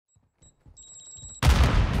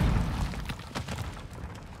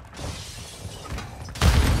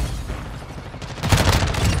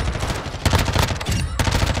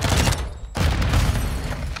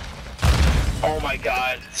my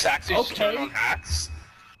god. Saxzu's turn on hacks.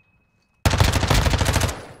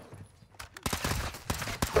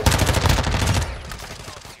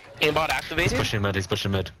 Aimbot activated. He's pushing mid, he's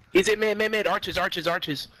pushing mid. He's in mid. Arches. Still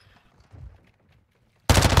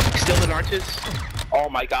in arches. Oh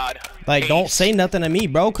my god. Like, don't say nothing to me,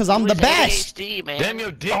 bro, cause I'm the best. ADHD, man. Damn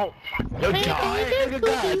your dick. Oh. Yo,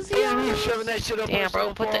 Damn,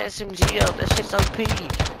 bro, put the SMG up. That shit's OP.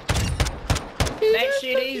 That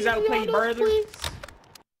shit is OP, brother.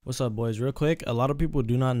 What's up, boys? Real quick, a lot of people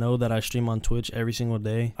do not know that I stream on Twitch every single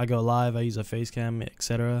day. I go live, I use a face cam,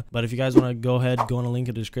 etc. But if you guys want to go ahead, go on a link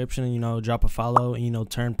in the description and, you know, drop a follow and, you know,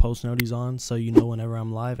 turn post noties on so you know whenever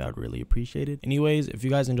I'm live. I would really appreciate it. Anyways, if you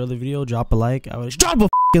guys enjoy the video, drop a like. I would drop a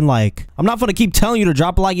fucking like. I'm not gonna keep telling you to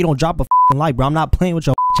drop a like. You don't drop a fucking like, bro. I'm not playing with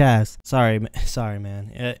your ass. Sorry,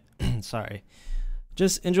 man. Sorry.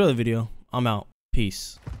 Just enjoy the video. I'm out.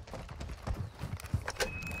 Peace.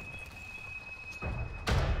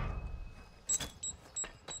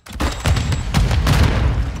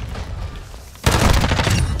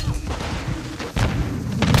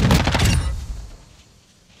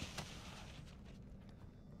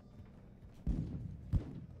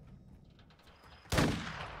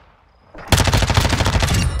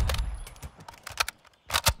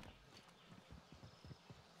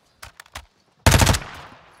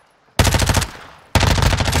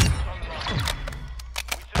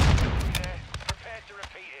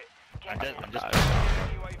 I'm just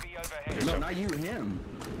no, not you, him.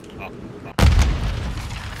 Oh.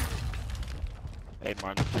 Hey,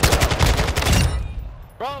 man.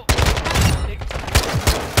 Bro!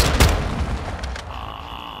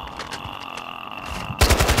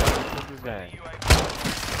 What's this guy?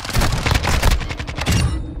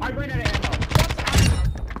 I ran out of ammo.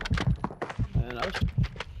 Man, I was...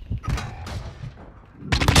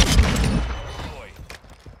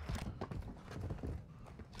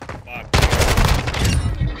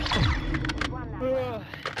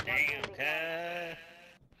 Damn, cat.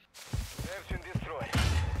 Everything destroyed.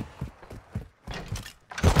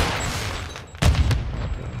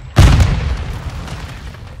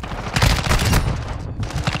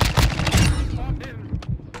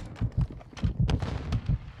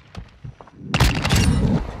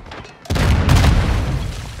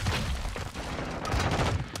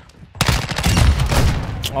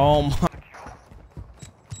 Oh my.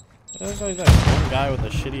 There's like that one guy with a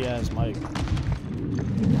shitty ass mic.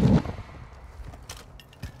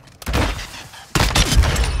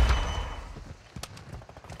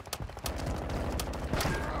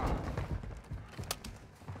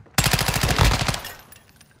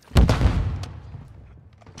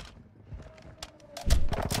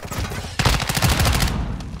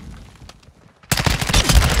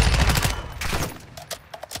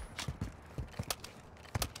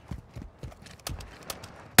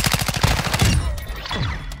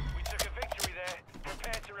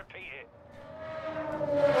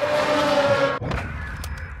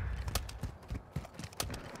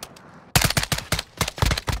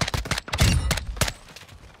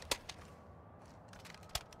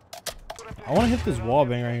 I want to hit this wall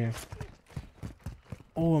bang right here.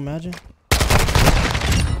 Oh, imagine.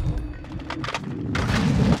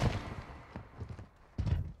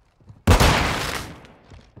 The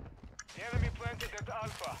enemy planted at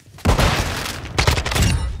Alpha.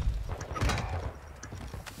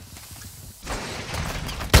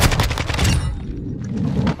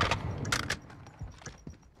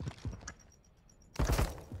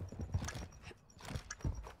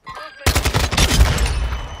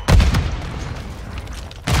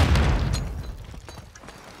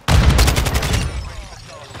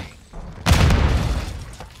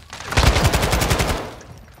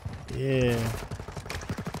 Yeah.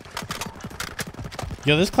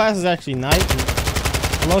 Yo, this class is actually nice.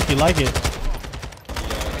 I low-key like it.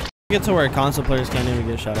 Get to where console players can't even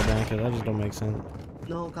get shot at down, because that just don't make sense.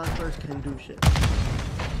 No, console players can do shit.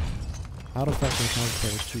 How the fuck can console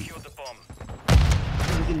players cheat? You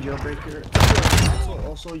can jailbreak your console.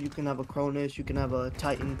 Also, you can have a Cronus, you can have a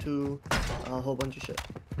Titan 2, a whole bunch of shit.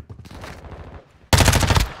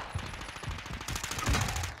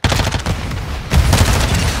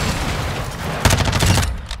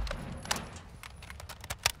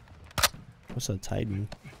 What's a Titan?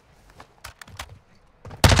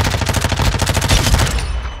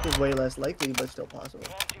 It's way less likely, but still possible.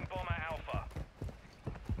 Launching bomb at Alpha.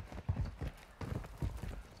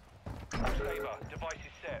 Saber, device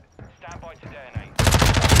is set. Stand by to detonate.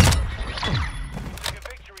 Took a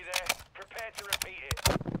victory there. Prepare to repeat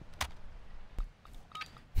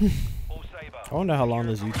it. All Saber. I wonder how long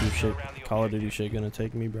this YouTube shit, Call of Duty shit gonna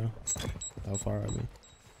take me, bro. How far I mean.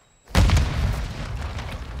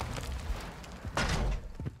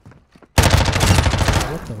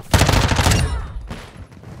 the fuck?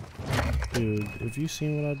 Dude, if you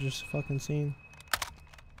seen what I just fucking seen.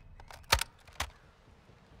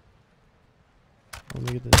 Let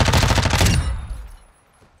me get this.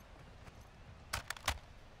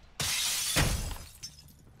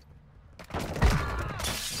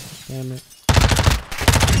 Damn it.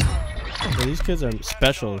 Bro, these kids are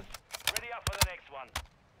special. Ready up for the next one.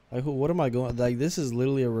 Like, what am I going? Like, this is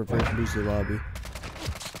literally a reverse boosted lobby.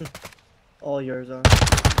 All yours are.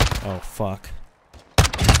 Oh, fuck.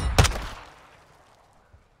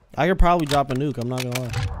 I could probably drop a nuke, I'm not gonna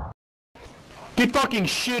lie. Get fucking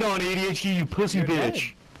shit on ADHD, you pussy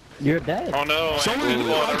bitch. You're dead. Oh no. Someone Ooh,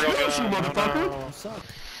 you oh, motherfucker. You suck.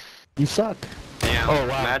 You suck. Damn. Oh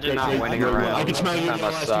wow. Imagine not winning I a round. I can smell you That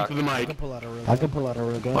yell must at suck. through the I mic. can pull out a real I can pull out a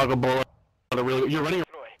real gun. I can pull out a real. You're running.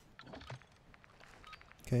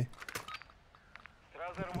 Okay.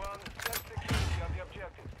 Trouser 1, set security on the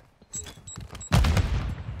objective.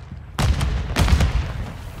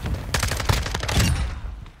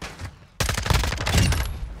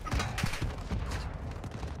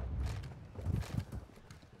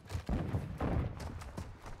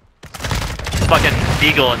 Fucking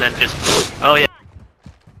beagle and then just, oh yeah.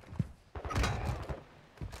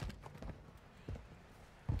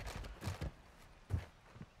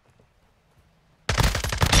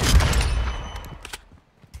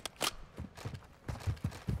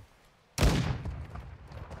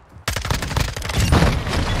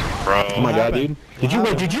 Bro. Oh my god, dude. Did you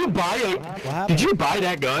happened? did you buy a? happened? Did you buy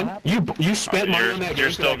that gun? You spent money on that gun.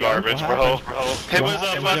 You're still for that gun? garbage, What bro. It was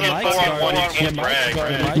a Your fucking mic's 4-on-1 garbage. on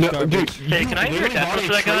brag. No, dude. Hey, can I have your literally dad bought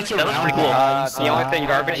for that gun? tracer That was pretty round. cool. The only thing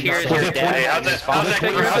garbage here is your Hey, Hey, dad. how's that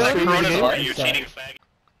Corona for you cheating fag?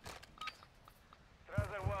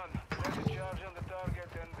 Trouser 1, set a charge on the target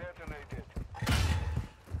and detonate it.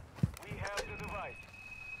 We have the device.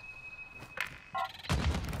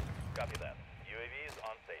 Copy that. UAV is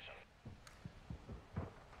on station.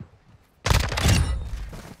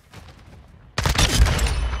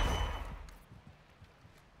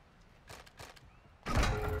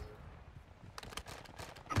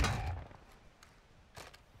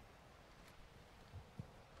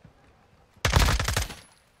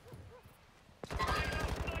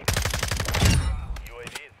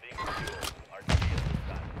 UAV is being secured. RTV is this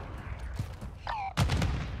time.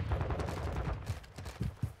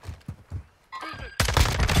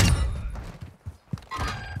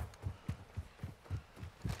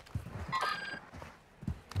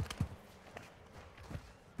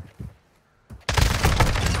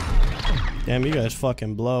 Damn, you guys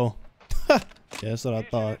fucking blow. Yeah, that's what I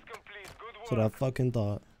thought. Complete. Good That's what I fucking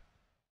thought.